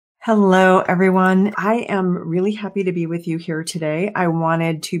Hello, everyone. I am really happy to be with you here today. I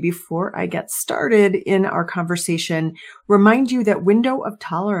wanted to, before I get started in our conversation, remind you that Window of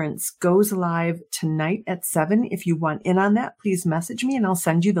Tolerance goes live tonight at 7. If you want in on that, please message me and I'll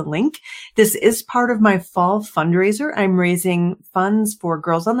send you the link. This is part of my fall fundraiser. I'm raising funds for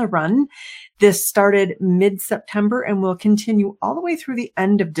Girls on the Run. This started mid-September and will continue all the way through the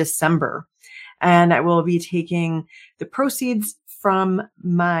end of December. And I will be taking the proceeds from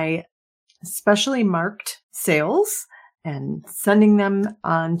my specially marked sales and sending them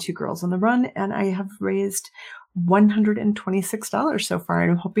on to Girls on the Run. And I have raised $126 so far.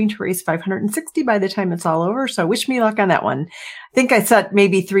 And I'm hoping to raise $560 by the time it's all over. So wish me luck on that one. I think I set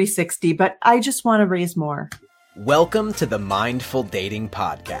maybe $360, but I just want to raise more. Welcome to the Mindful Dating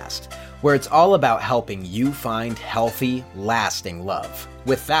Podcast, where it's all about helping you find healthy, lasting love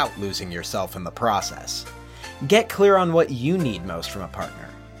without losing yourself in the process. Get clear on what you need most from a partner.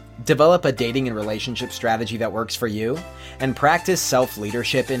 Develop a dating and relationship strategy that works for you, and practice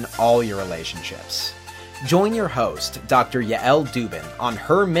self-leadership in all your relationships. Join your host, Dr. Yael Dubin, on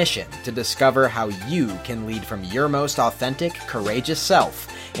her mission to discover how you can lead from your most authentic, courageous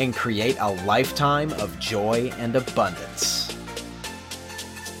self and create a lifetime of joy and abundance.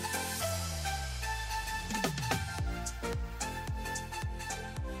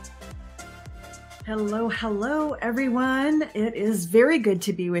 Hello, everyone. It is very good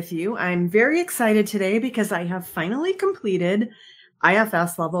to be with you. I'm very excited today because I have finally completed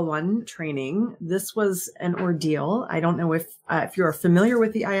IFS Level 1 training. This was an ordeal. I don't know if you're familiar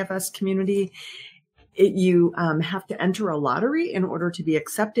with the IFS community. You have to enter a lottery in order to be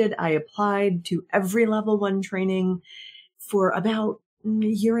accepted. I applied to every Level 1 training for about a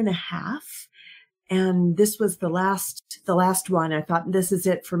year and a half. And this was the last one. I thought, this is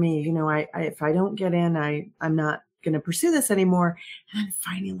it for me. You know, if I don't get in, I'm not going to pursue this anymore. And then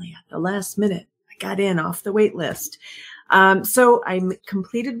finally at the last minute, I got in off the wait list. So I'm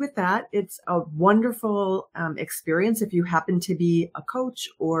completed with that. It's a wonderful experience. If you happen to be a coach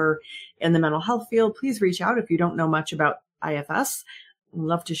or in the mental health field, please reach out if you don't know much about IFS. I'd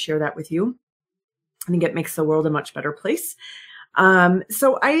love to share that with you. I think it makes the world a much better place.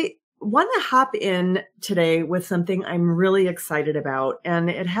 So I want to hop in today with something I'm really excited about,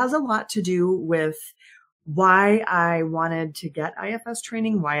 and it has a lot to do with why I wanted to get IFS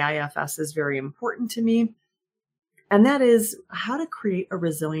training, why IFS is very important to me, and that is how to create a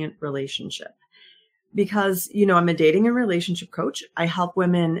resilient relationship. Because, you know, I'm a dating and relationship coach. I help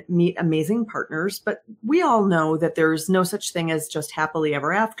women meet amazing partners, but we all know that there's no such thing as just happily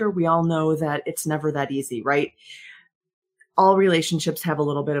ever after. We all know that it's never that easy, right? All relationships have a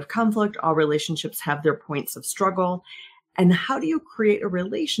little bit of conflict. All relationships have their points of struggle. And how do you create a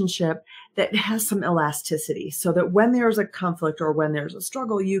relationship that has some elasticity so that when there's a conflict or when there's a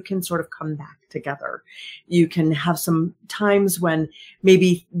struggle, you can sort of come back together? You can have some times when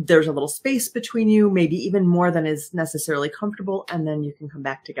maybe there's a little space between you, maybe even more than is necessarily comfortable, and then you can come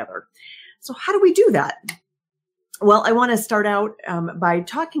back together. So how do we do that? Well, I want to start out by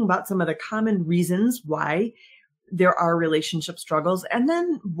talking about some of the common reasons why there are relationship struggles, and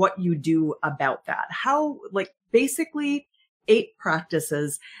then what you do about that. Basically 8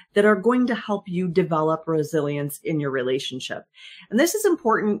 practices that are going to help you develop resilience in your relationship. And this is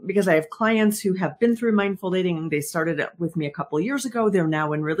important because I have clients who have been through mindful dating, and they started it with me a couple of years ago. They're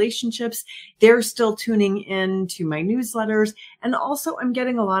now in relationships. They're still tuning in to my newsletters. And also I'm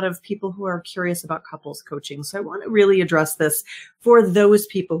getting a lot of people who are curious about couples coaching. So I want to really address this for those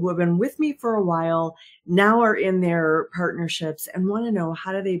people who have been with me for a while, now are in their partnerships and want to know,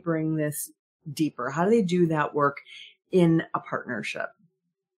 how do they bring this deeper? How do they do that work in a partnership?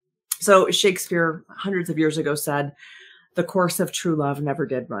 So Shakespeare hundreds of years ago said, the course of true love never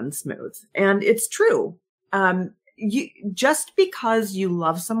did run smooth. And it's true. Just because you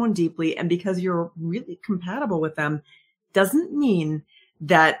love someone deeply and because you're really compatible with them doesn't mean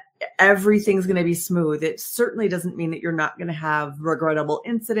that everything's going to be smooth. It certainly doesn't mean that you're not going to have regrettable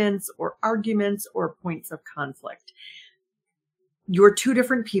incidents or arguments or points of conflict. You're two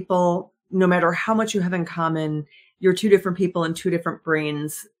different people. No matter how much you have in common, you're two different people in two different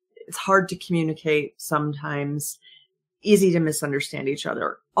brains. It's hard to communicate sometimes, easy to misunderstand each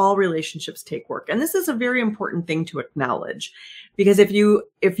other. All relationships take work. And this is a very important thing to acknowledge, because if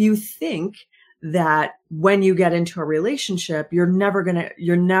you think that when you get into a relationship, you're never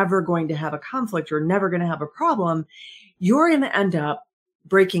going to have a conflict, you're never going to have a problem, you're going to end up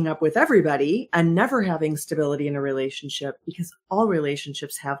breaking up with everybody and never having stability in a relationship, because all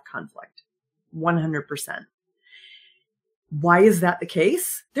relationships have conflict, 100%. Why is that the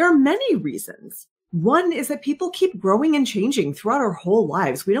case? There are many reasons. One is that people keep growing and changing throughout our whole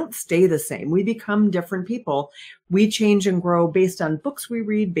lives. We don't stay the same. We become different people. We change and grow based on books we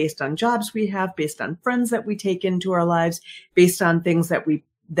read, based on jobs we have, based on friends that we take into our lives, based on things that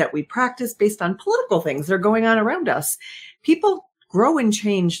we practice, based on political things that are going on around us. People grow and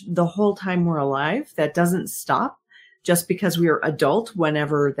change the whole time we're alive. That doesn't stop just because we are adult,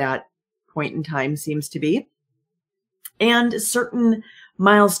 whenever that point in time seems to be. And certain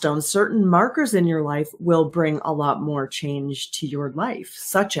milestones, certain markers in your life will bring a lot more change to your life,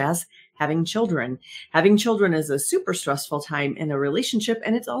 such as having children. Having children is a super stressful time in a relationship,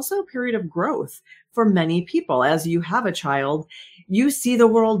 and it's also a period of growth for many people. As you have a child, you see the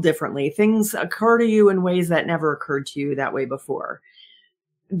world differently. Things occur to you in ways that never occurred to you that way before.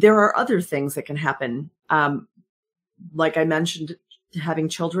 There are other things that can happen. Like I mentioned, having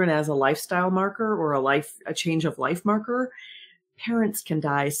children as a lifestyle marker or a change of life marker. Parents can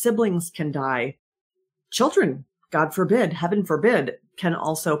die, siblings can die, children, God forbid, heaven forbid, can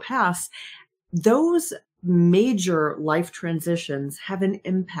also pass. Those major life transitions have an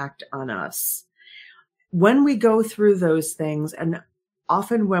impact on us. When we go through those things, and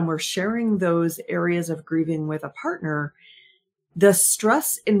often when we're sharing those areas of grieving with a partner, the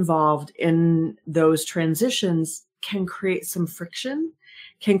stress involved in those transitions can create some friction,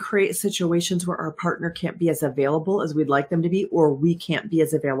 can create situations where our partner can't be as available as we'd like them to be, or we can't be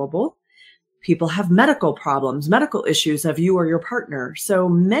as available. People have medical problems, medical issues of you or your partner. So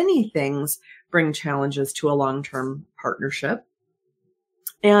many things bring challenges to a long-term partnership.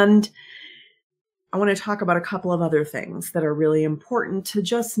 And I want to talk about a couple of other things that are really important to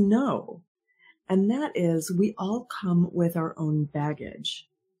just know. And that is, we all come with our own baggage.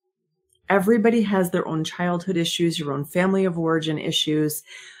 Everybody has their own childhood issues, your own family of origin issues.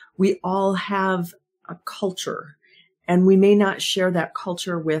 We all have a culture, and we may not share that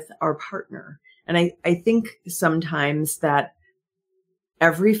culture with our partner. And I think sometimes that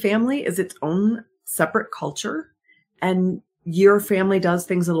every family is its own separate culture, and your family does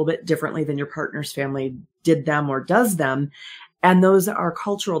things a little bit differently than your partner's family did them or does them. And those are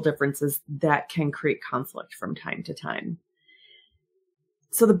cultural differences that can create conflict from time to time.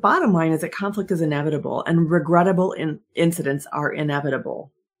 So the bottom line is that conflict is inevitable, and regrettable incidents are inevitable.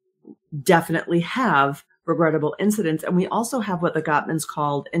 Definitely have regrettable incidents. And we also have what the Gottmans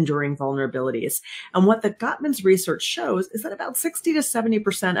called enduring vulnerabilities. And what the Gottmans research shows is that about 60 to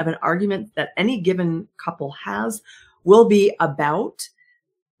 70% of an argument that any given couple has will be about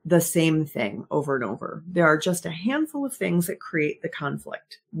the same thing over and over. There are just a handful of things that create the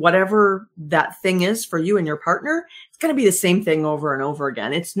conflict. Whatever that thing is for you and your partner, it's going to be the same thing over and over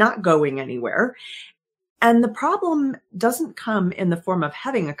again. It's not going anywhere. And the problem doesn't come in the form of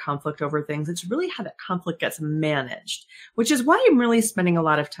having a conflict over things. It's really how that conflict gets managed, which is why I'm really spending a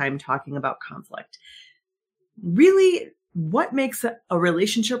lot of time talking about conflict. Really, what makes a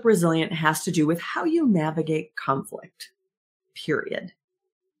relationship resilient has to do with how you navigate conflict, period.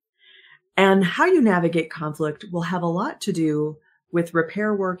 And how you navigate conflict will have a lot to do with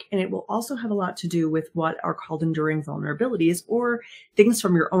repair work, and it will also have a lot to do with what are called enduring vulnerabilities, or things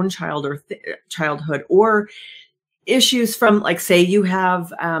from your own childhood, or issues from, like, say you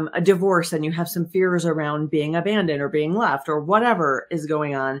have a divorce and you have some fears around being abandoned or being left, or whatever is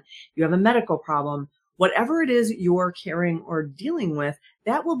going on. You have a medical problem. Whatever it is you're carrying or dealing with,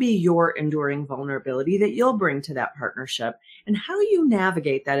 that will be your enduring vulnerability that you'll bring to that partnership. And how you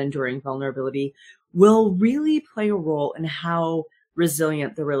navigate that enduring vulnerability will really play a role in how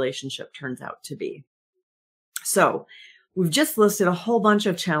resilient the relationship turns out to be. So we've just listed a whole bunch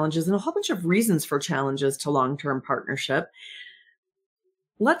of challenges and a whole bunch of reasons for challenges to long-term partnership.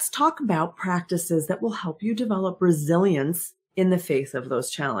 Let's talk about practices that will help you develop resilience in the face of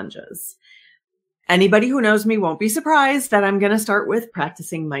those challenges. Anybody who knows me won't be surprised that I'm going to start with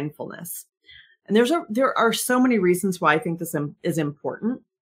practicing mindfulness. And there are so many reasons why I think this is important,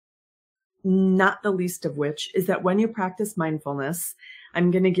 not the least of which is that when you practice mindfulness,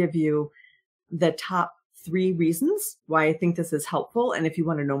 I'm going to give you the top 3 reasons why I think this is helpful. And if you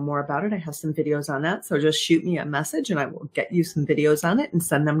want to know more about it, I have some videos on that. So just shoot me a message and I will get you some videos on it and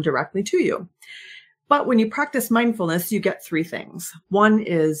send them directly to you. But when you practice mindfulness, you get 3 things. One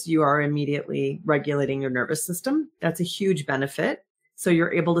is you are immediately regulating your nervous system. That's a huge benefit. So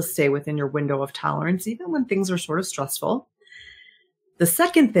you're able to stay within your window of tolerance, even when things are sort of stressful. The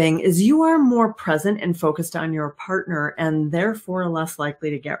second thing is you are more present and focused on your partner, and therefore less likely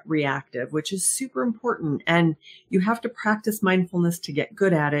to get reactive, which is super important. And you have to practice mindfulness to get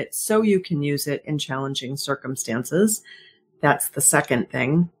good at it so you can use it in challenging circumstances. That's the second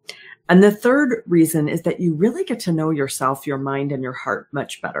thing. And the third reason is that you really get to know yourself, your mind, and your heart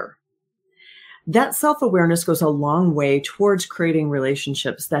much better. That self-awareness goes a long way towards creating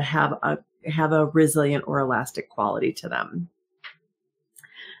relationships that have a resilient or elastic quality to them.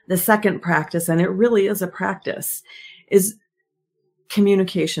 The second practice, and it really is a practice, is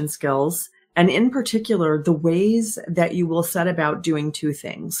communication skills. And in particular, the ways that you will set about doing two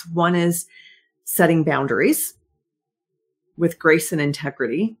things. One is setting boundaries with grace and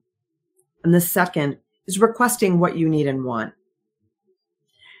integrity. And the second is requesting what you need and want.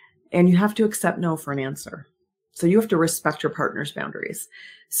 And you have to accept no for an answer. So you have to respect your partner's boundaries.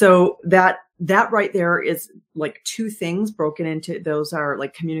 So that right there is like two things broken into, those are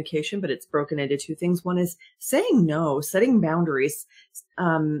like communication, but it's broken into two things. One is saying no, setting boundaries,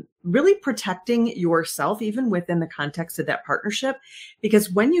 really protecting yourself, even within the context of that partnership.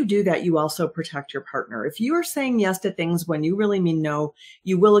 Because when you do that, you also protect your partner. If you are saying yes to things when you really mean no,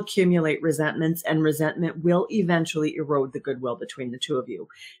 you will accumulate resentments, and resentment will eventually erode the goodwill between the two of you.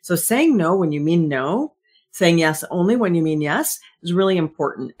 So saying no when you mean no, saying yes only when you mean yes is really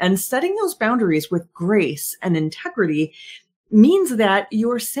important. And setting those boundaries with grace and integrity means that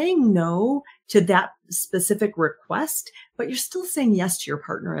you're saying no to that specific request, but you're still saying yes to your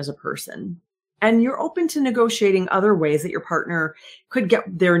partner as a person. And you're open to negotiating other ways that your partner could get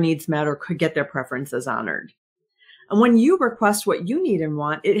their needs met or could get their preferences honored. And when you request what you need and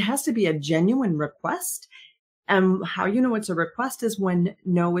want, it has to be a genuine request. And how you know it's a request is when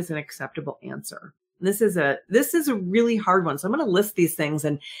no is an acceptable answer. This is a really hard one. So I'm going to list these things,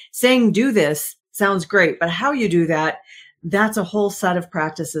 and saying do this sounds great, but how you do that, that's a whole set of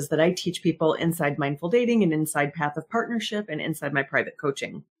practices that I teach people inside Mindful Dating and inside Path of Partnership and inside my private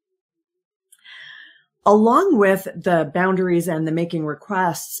coaching. Along with the boundaries and the making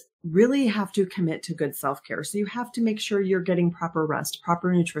requests, really have to commit to good self-care. So you have to make sure you're getting proper rest,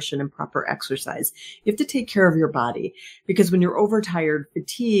 proper nutrition, and proper exercise. You have to take care of your body, because when you're overtired,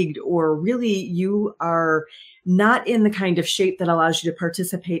 fatigued, or really you are not in the kind of shape that allows you to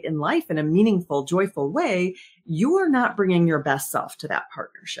participate in life in a meaningful, joyful way, you are not bringing your best self to that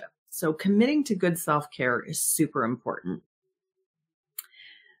partnership. So committing to good self-care is super important.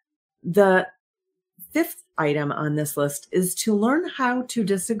 The fifth item on this list is to learn how to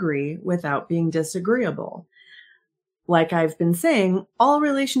disagree without being disagreeable. Like I've been saying, all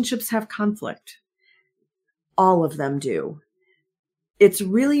relationships have conflict. All of them do. It's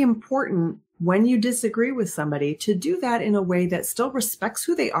really important when you disagree with somebody to do that in a way that still respects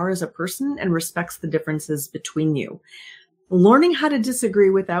who they are as a person and respects the differences between you. Learning how to disagree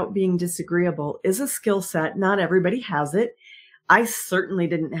without being disagreeable is a skill set. Not everybody has it. I certainly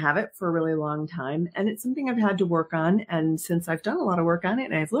didn't have it for a really long time, and it's something I've had to work on. And since I've done a lot of work on it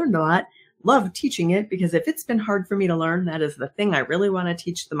and I've learned a lot, love teaching it, because if it's been hard for me to learn, that is the thing I really want to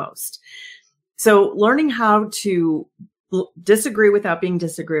teach the most. So learning how to disagree without being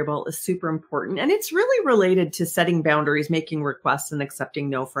disagreeable is super important. And it's really related to setting boundaries, making requests, and accepting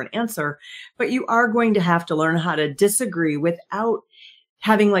no for an answer. But you are going to have to learn how to disagree without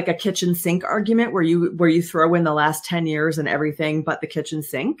having like a kitchen sink argument where you throw in the last 10 years and everything but the kitchen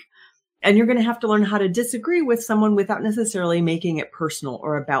sink. And you're going to have to learn how to disagree with someone without necessarily making it personal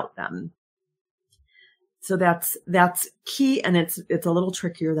or about them. So that's key, and it's a little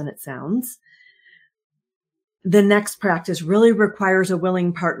trickier than it sounds. The next practice really requires a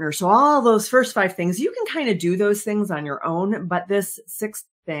willing partner. So all those first 5 things, you can kind of do those things on your own, but this 6th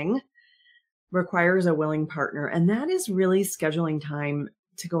thing requires a willing partner. And that is really scheduling time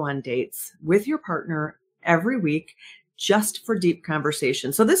to go on dates with your partner every week, just for deep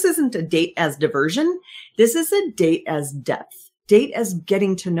conversation. So this isn't a date as diversion. This is a date as depth, date as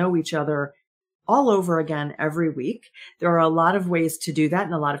getting to know each other all over again every week. There are a lot of ways to do that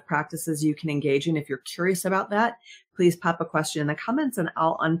and a lot of practices you can engage in. If you're curious about that, please pop a question in the comments and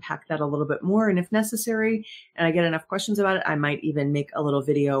I'll unpack that a little bit more. And if necessary, and I get enough questions about it, I might even make a little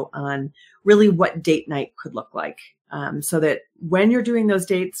video on really what date night could look like. So that when you're doing those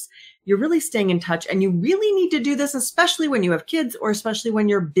dates, you're really staying in touch. And you really need to do this, especially when you have kids or especially when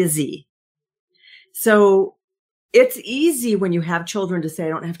you're busy. So it's easy when you have children to say, I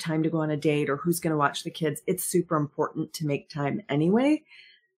don't have time to go on a date, or who's going to watch the kids. It's super important to make time anyway.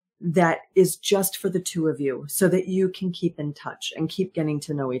 That is just for the two of you so that you can keep in touch and keep getting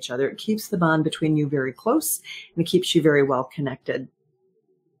to know each other. It keeps the bond between you very close and it keeps you very well connected.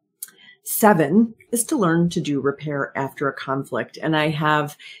 7 is to learn to do repair after a conflict. And I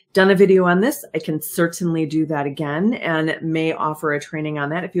have done a video on this. I can certainly do that again and may offer a training on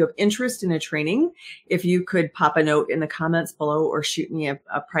that. If you have interest in a training, if you could pop a note in the comments below or shoot me a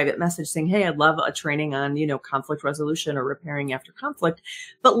private message saying, hey, I'd love a training on, conflict resolution or repairing after conflict.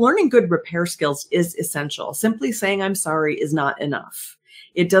 But learning good repair skills is essential. Simply saying I'm sorry is not enough.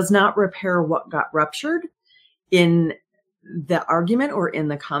 It does not repair what got ruptured in the argument or in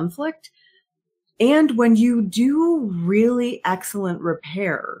the conflict. And when you do really excellent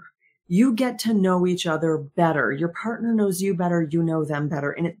repair, you get to know each other better. Your partner knows you better. You know them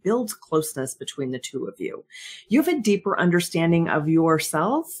better. And it builds closeness between the two of you. You have a deeper understanding of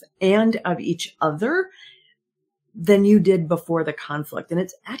yourself and of each other than you did before the conflict. And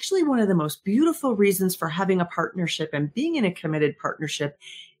it's actually one of the most beautiful reasons for having a partnership and being in a committed partnership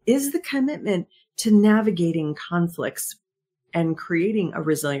is the commitment to navigating conflicts and creating a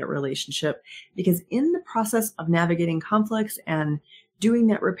resilient relationship. Because in the process of navigating conflicts and doing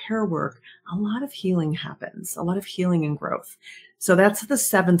that repair work, a lot of healing happens, a lot of healing and growth. So that's the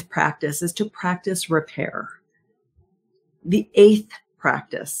 7th practice, is to practice repair. The 8th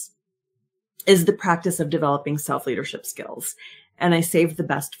practice is the practice of developing self-leadership skills. And I saved the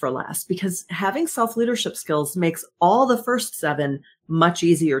best for last because having self-leadership skills makes all the first 7 much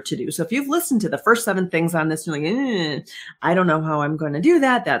easier to do. So if you've listened to the first 7 things on this, you're like, I don't know how I'm going to do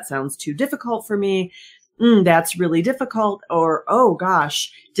that. That sounds too difficult for me. That's really difficult. Or, oh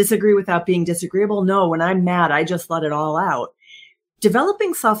gosh, disagree without being disagreeable. No, when I'm mad, I just let it all out.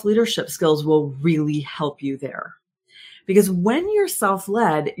 Developing self-leadership skills will really help you there. Because when you're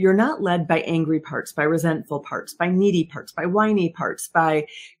self-led, you're not led by angry parts, by resentful parts, by needy parts, by whiny parts, by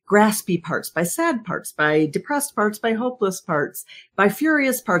graspy parts, by sad parts, by depressed parts, by hopeless parts, by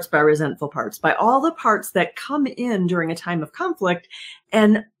furious parts, by resentful parts, by all the parts that come in during a time of conflict.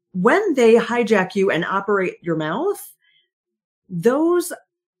 And when they hijack you and operate your mouth, those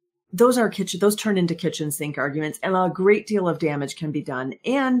turn into kitchen sink arguments, and a great deal of damage can be done.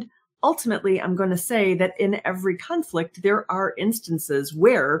 And ultimately, I'm going to say that in every conflict, there are instances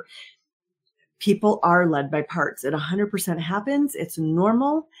where people are led by parts. It 100% happens. It's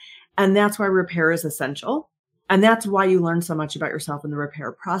normal. And that's why repair is essential. And that's why you learn so much about yourself in the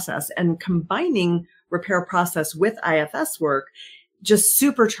repair process. And combining repair process with IFS work just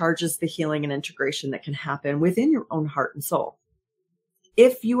supercharges the healing and integration that can happen within your own heart and soul.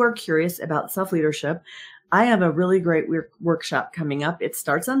 If you are curious about self-leadership, I have a really great workshop coming up. It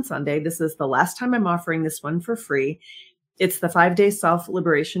starts on Sunday. This is the last time I'm offering this one for free. It's the 5-day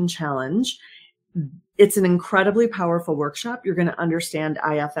self-liberation challenge. It's an incredibly powerful workshop. You're going to understand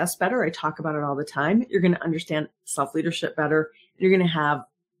IFS better. I talk about it all the time. You're going to understand self-leadership better. You're going to have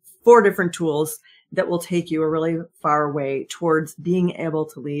 4 different tools that will take you a really far way towards being able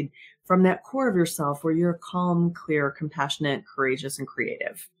to lead from that core of yourself where you're calm, clear, compassionate, courageous, and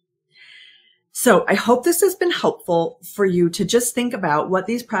creative. So I hope this has been helpful for you to just think about what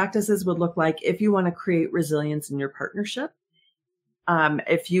these practices would look like if you want to create resilience in your partnership.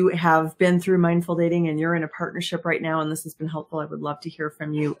 If you have been through mindful dating and you're in a partnership right now and this has been helpful, I would love to hear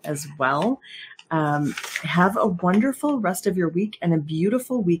from you as well. Have a wonderful rest of your week and a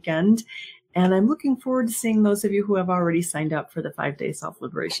beautiful weekend. And I'm looking forward to seeing those of you who have already signed up for the 5-day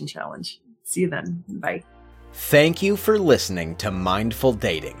self-liberation challenge. See you then. Bye. Thank you for listening to Mindful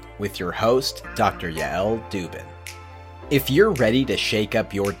Dating with your host, Dr. Yael Dubin. If you're ready to shake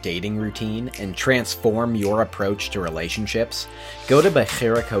up your dating routine and transform your approach to relationships, go to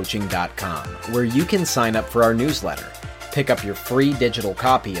BechiraCoaching.com where you can sign up for our newsletter, pick up your free digital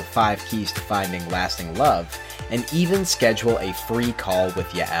copy of 5 Keys to Finding Lasting Love, and even schedule a free call with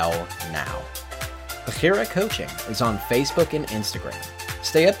Yael now. Bechira Coaching is on Facebook and Instagram.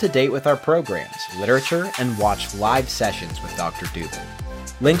 Stay up to date with our programs, literature, and watch live sessions with Dr. Dubin.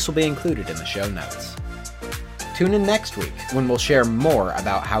 Links will be included in the show notes. Tune in next week when we'll share more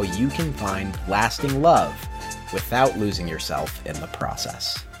about how you can find lasting love without losing yourself in the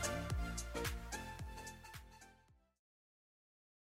process.